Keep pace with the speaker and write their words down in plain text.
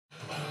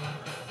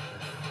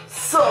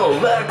So,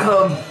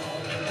 welcome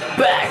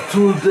back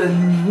to the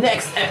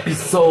next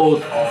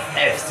episode of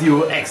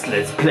FZOX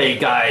Let's Play,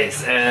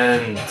 guys,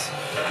 and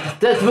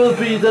that will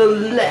be the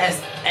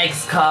last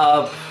X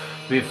Cup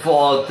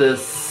before the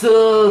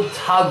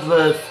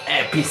 300th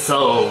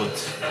episode.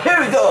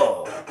 Here we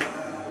go!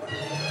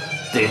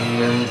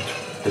 Ding,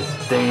 ding,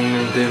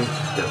 ding, ding,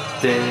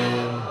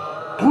 ding.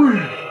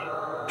 3,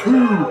 2,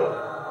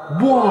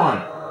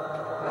 1.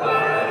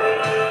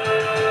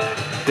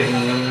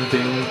 Ding,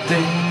 ding,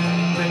 ding,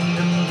 ding,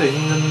 ding,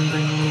 ding,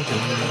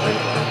 ding,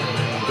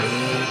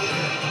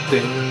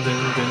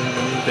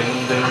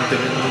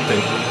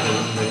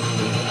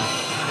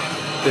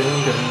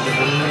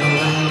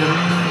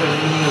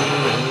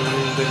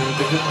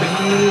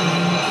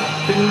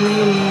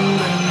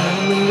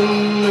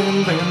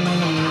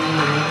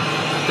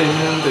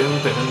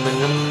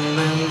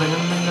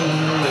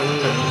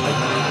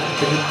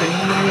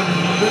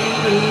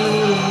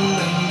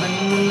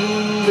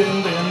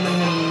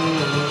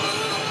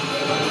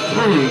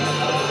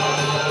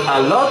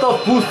 A lot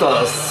of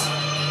boosters.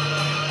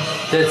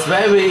 That's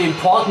very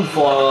important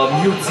for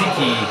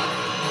Muziki.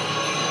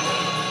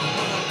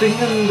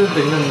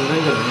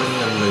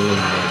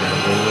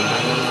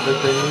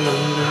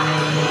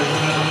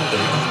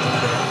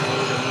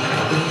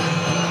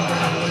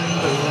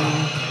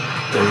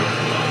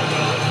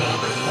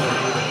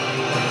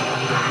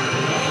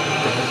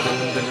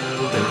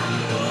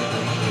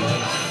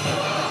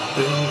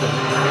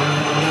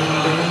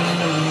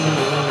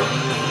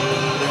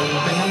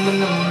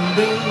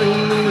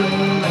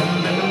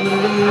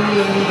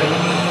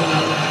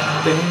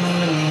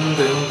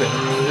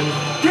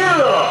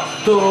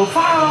 To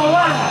far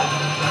away.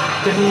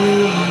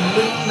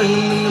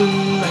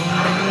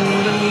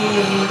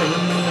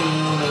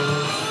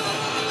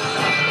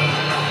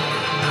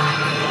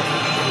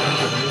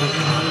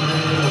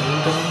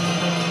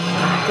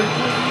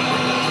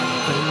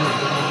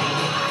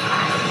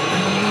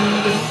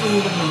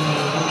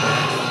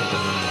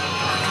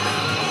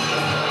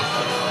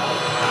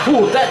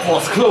 Oh, that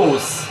was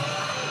close.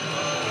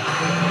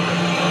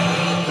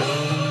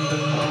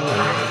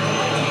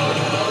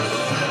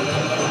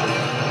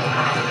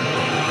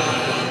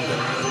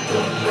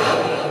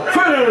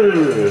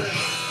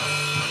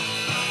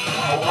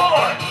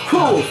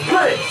 Cool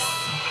place.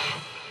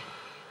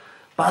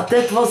 But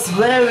that was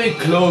very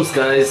close,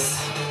 guys.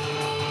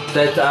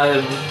 That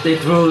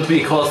it will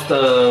be cost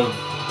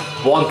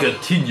one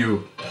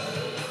continue.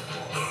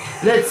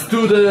 Let's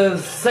do the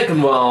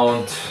second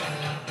round.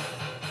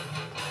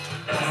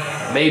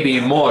 Maybe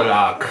more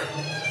luck.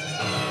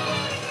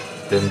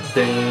 Dun,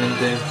 dun,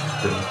 dun,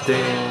 dun,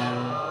 dun.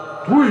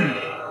 3,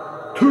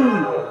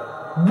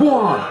 2,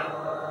 1.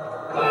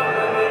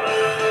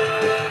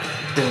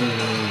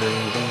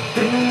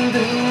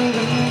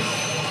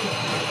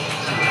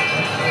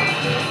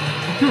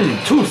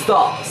 2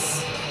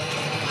 stars.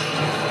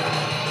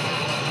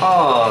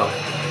 Oh,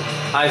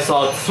 I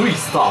saw 3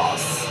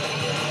 stars.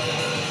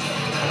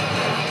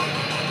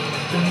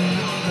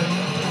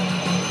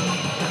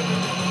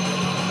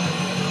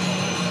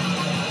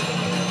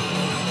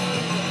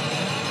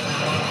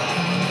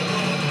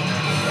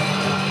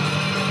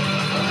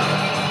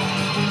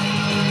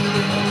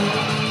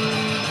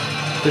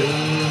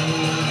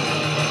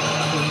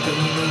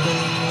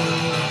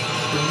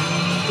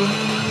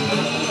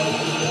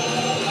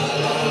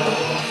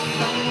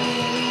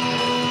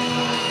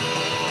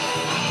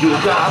 You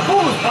got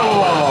boost!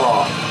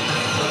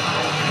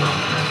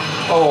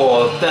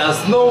 Oh,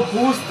 there's no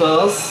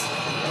boosters.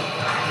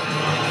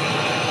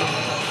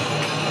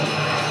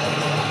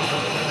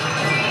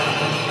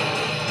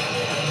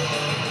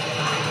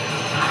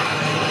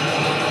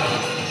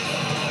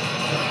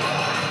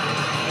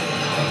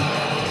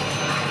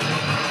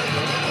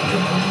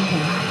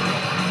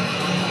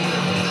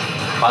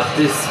 But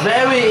this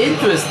very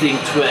interesting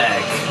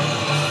track.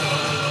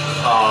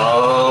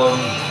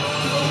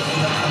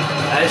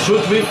 I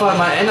should refine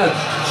my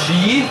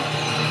energy.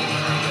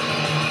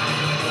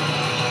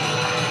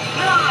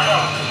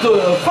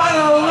 The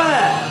final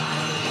lap.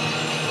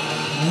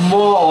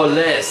 More or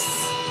less.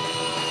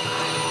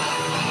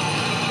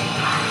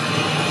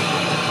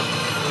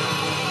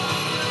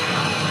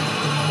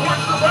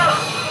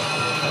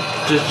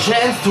 The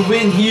chance to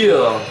win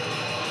here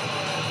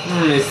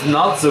is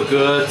not so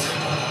good.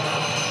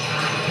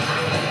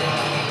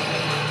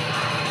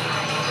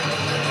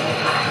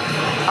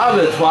 I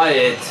will try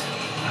it.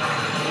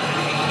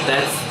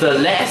 That's the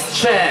last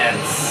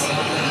chance.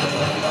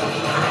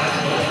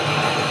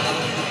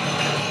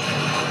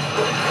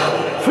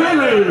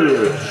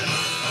 Finish!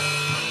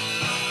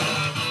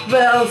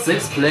 Well,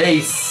 6th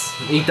place.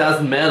 It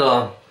doesn't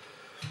matter.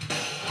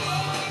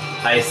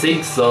 I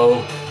think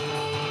so.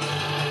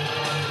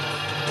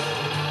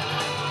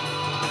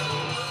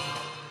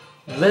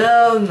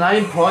 Well,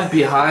 9 points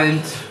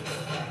behind.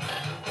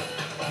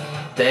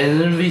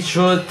 Then we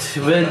should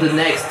win the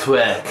next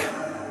track.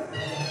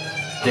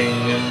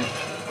 Ding,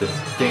 ding,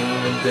 ding,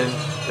 ding,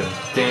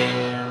 ding.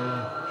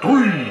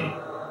 3,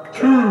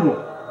 2,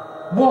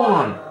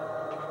 1.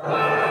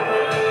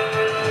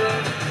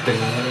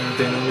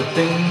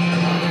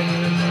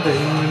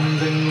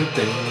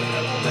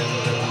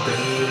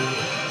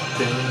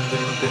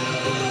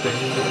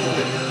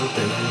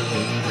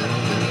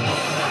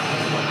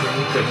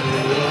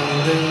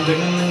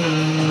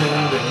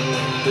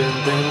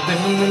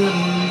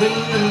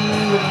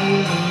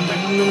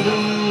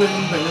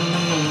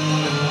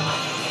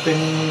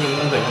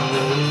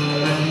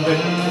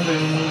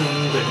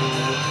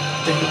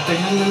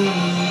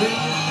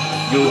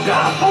 You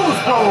got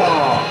boost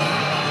power!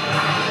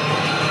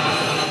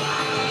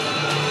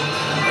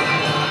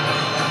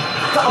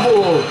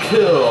 Double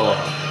kill!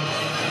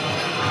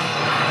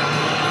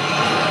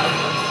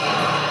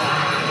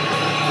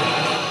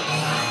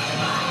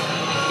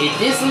 It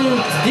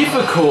isn't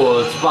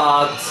difficult,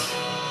 but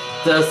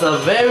there's a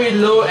very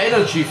low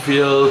energy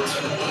field.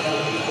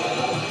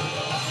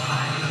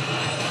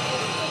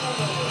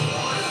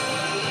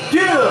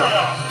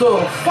 Yeah!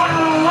 The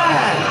final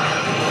one!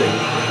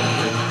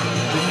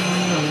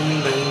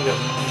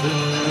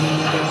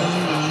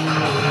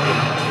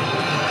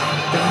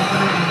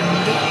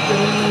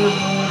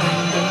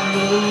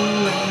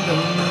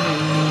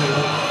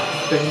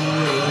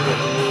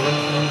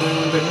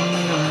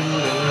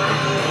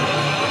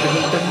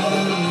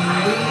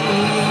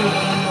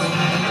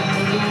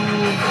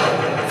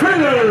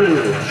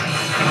 Finish!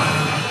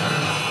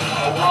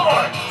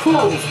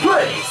 Fourth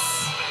place!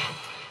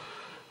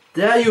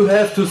 There you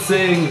have to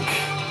think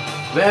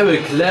very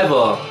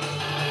clever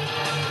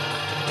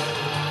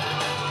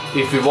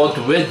if you want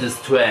to win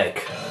this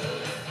track.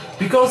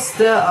 Because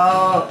there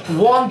are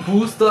one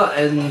booster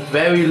and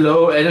very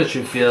low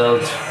energy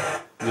field,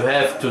 you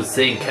have to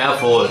think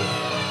careful.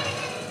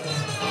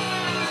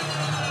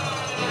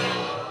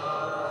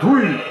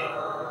 3,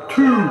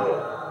 2,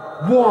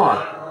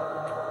 1.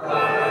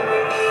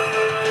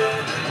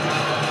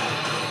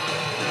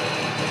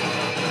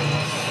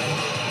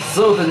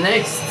 So the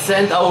next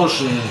Sand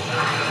Ocean.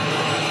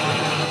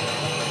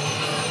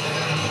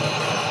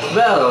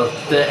 Well,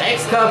 the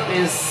X Cup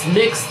is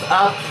mixed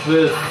up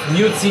with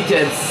New City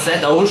and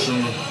Sand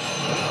Ocean.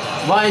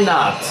 Why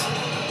not?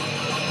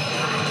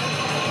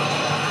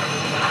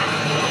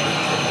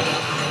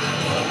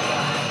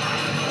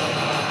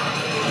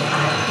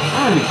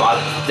 But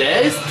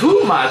there is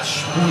too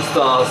much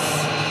boosters.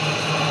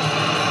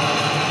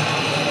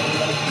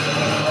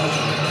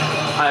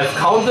 I've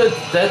counted,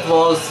 that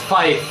was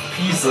 5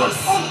 pieces.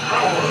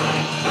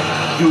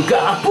 You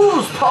got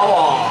boost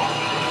power!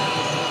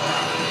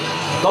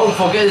 Don't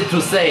forget it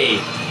to say.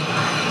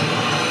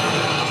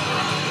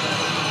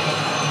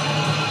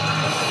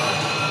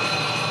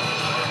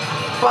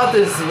 But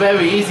it's a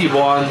very easy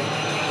one.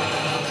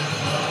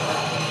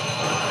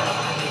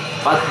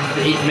 But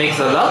it makes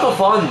a lot of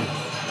fun.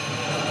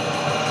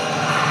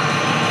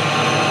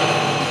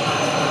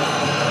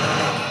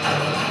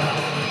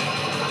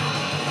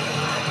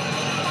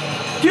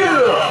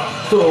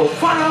 Yeah! The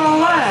final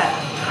lap!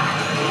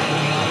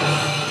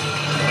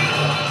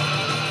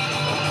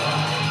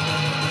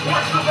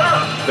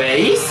 Where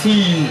is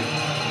he?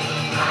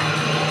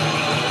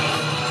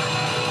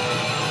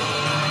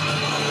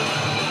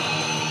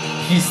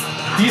 He's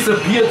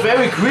disappeared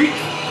very quick.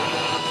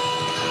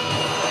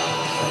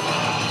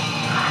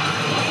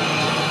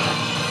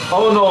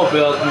 Oh no,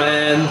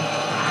 Birdman.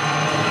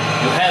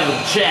 You have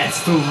a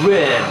chance to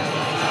win.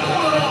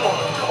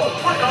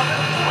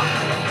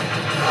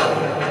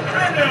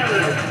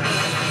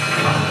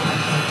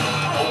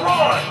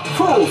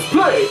 Fourth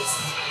place!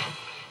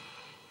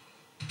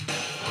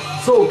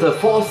 So the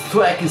fourth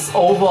track is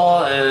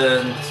over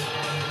and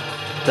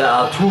there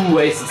are 2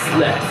 races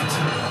left.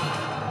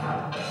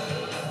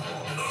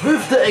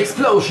 With the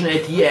explosion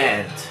at the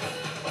end.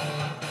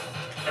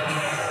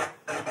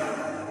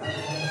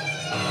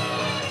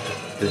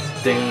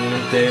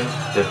 Ding, ding,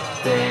 ding.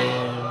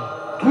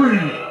 3,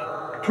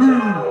 2,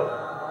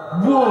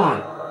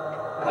 1.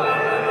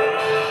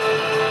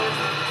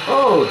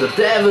 Oh, the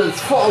Devil's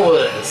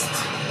Forest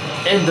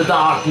in the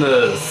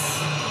darkness.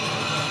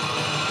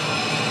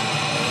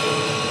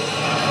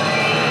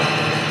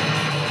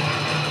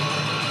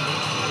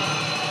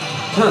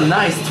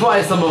 Nice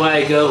try,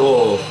 Samurai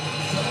Girl.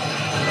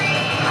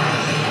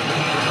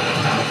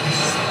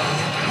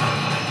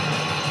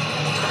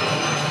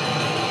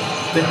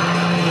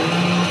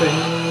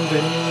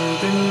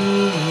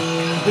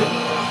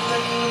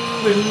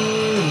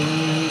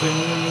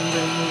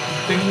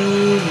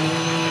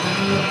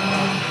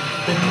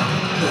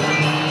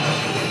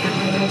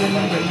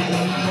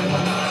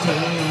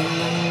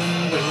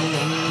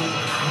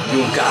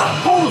 You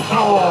got boost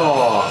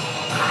power!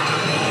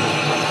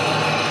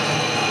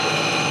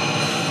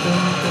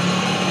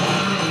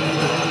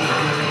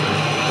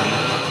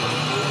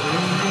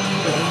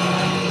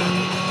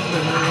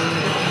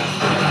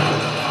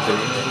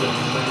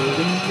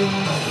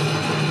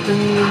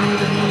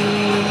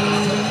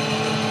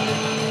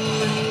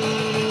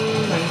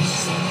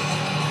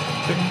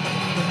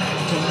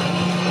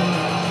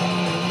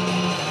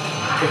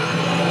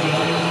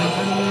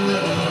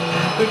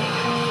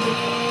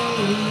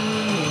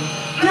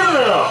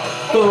 Yeah!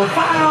 The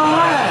final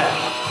lap!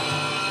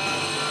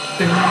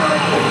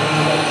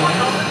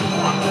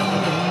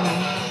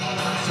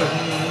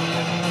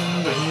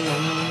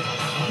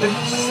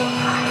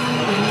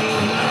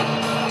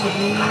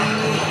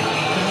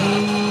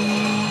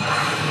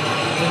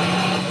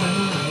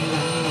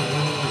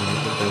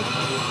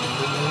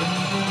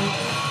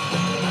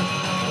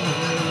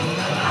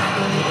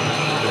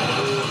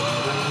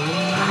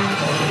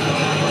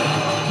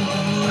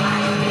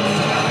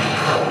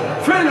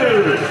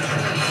 Finish!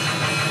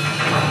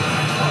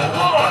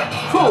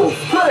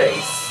 Fourth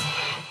place!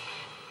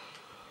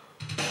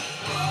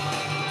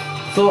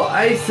 So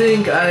I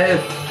think I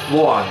have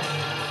won.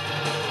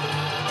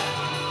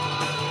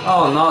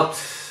 Oh,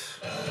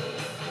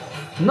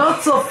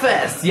 not so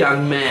fast,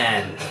 young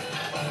man.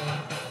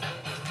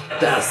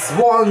 There's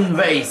one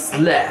race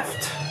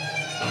left.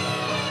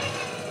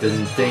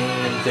 Dun, dun,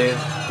 dun,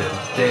 dun,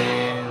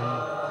 dun.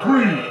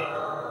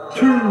 3,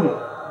 2,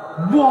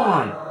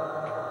 1.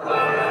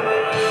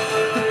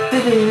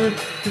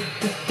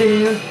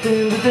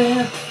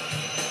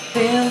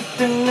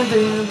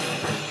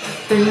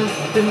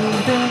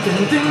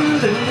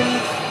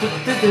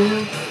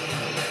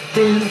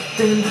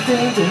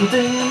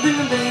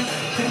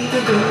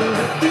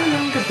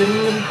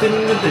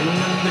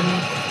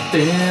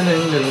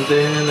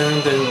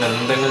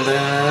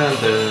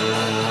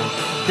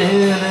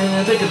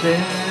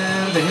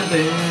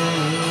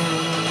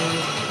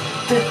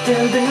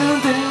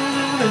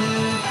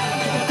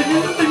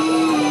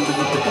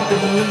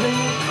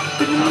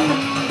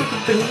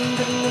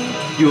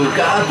 You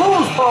got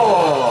boost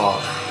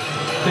power!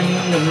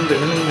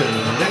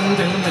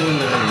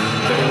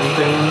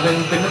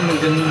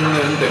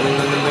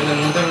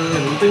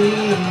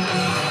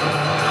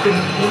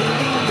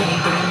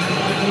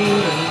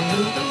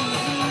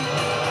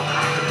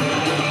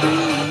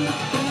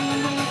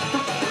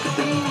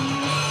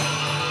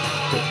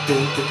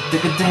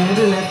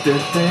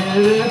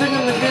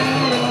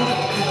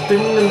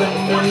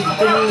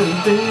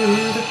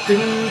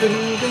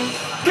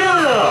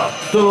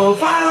 The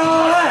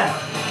final lap!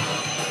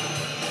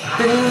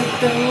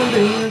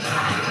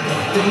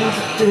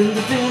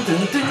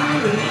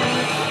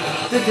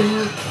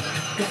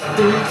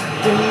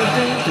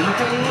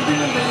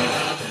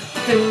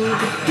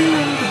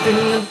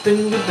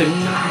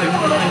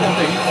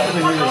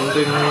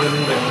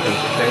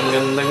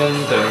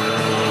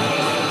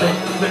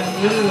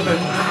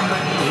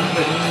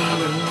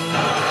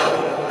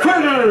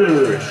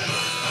 Finish!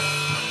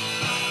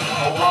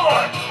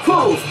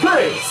 Fourth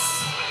place!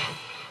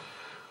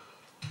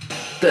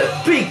 The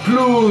big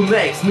blue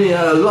makes me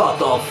a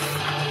lot of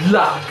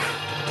luck.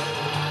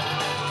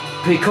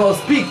 Because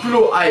big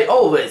blue I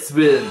always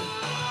win.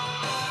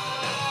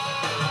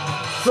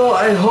 So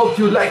I hope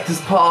you like this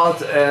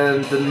part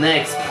and the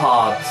next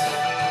part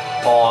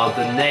or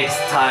the next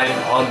time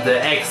on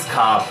the X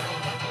Cup.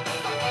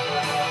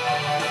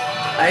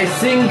 I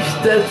think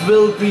that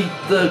will be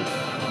the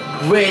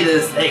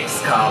greatest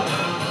X Cup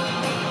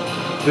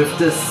with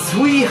the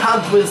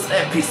 300th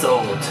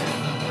episode.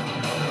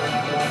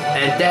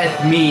 And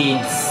that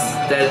means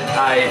that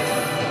I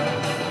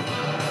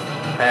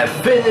have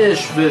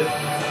finished with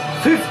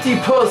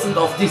 50%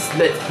 of this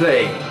Let's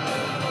Play.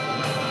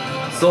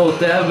 So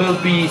there will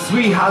be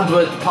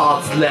 300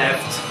 parts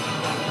left.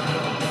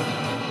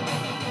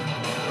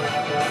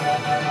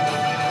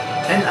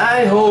 And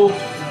I hope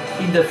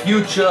in the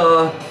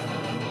future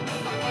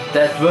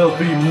that will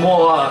be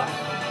more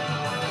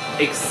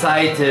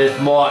excited,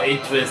 more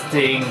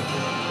interesting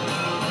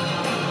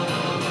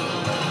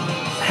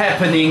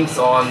happenings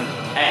on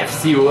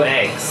F-Zero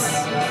X.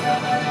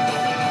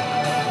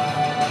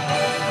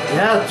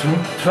 Yeah,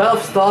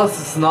 12 stars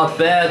is not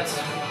bad,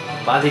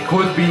 but it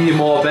could be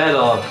more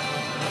better.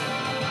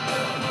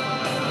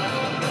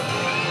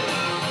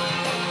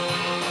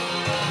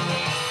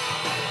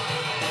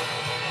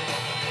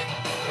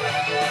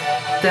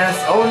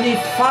 There's only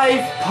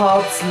 5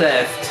 parts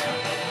left,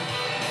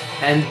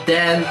 and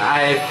then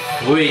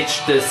I've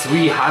reached the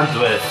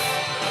 300th.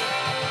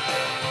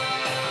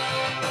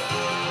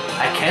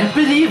 I can't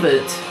believe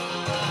it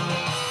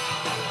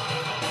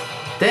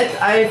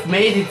that I've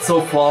made it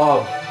so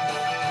far.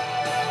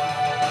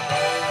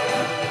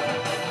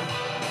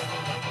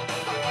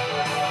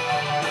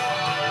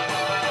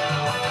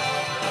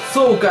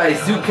 So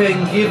guys, you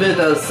can give it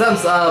a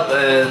thumbs up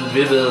and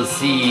we will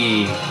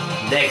see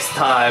next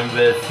time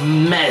with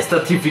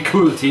master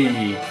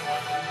difficulty.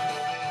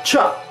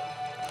 Ciao!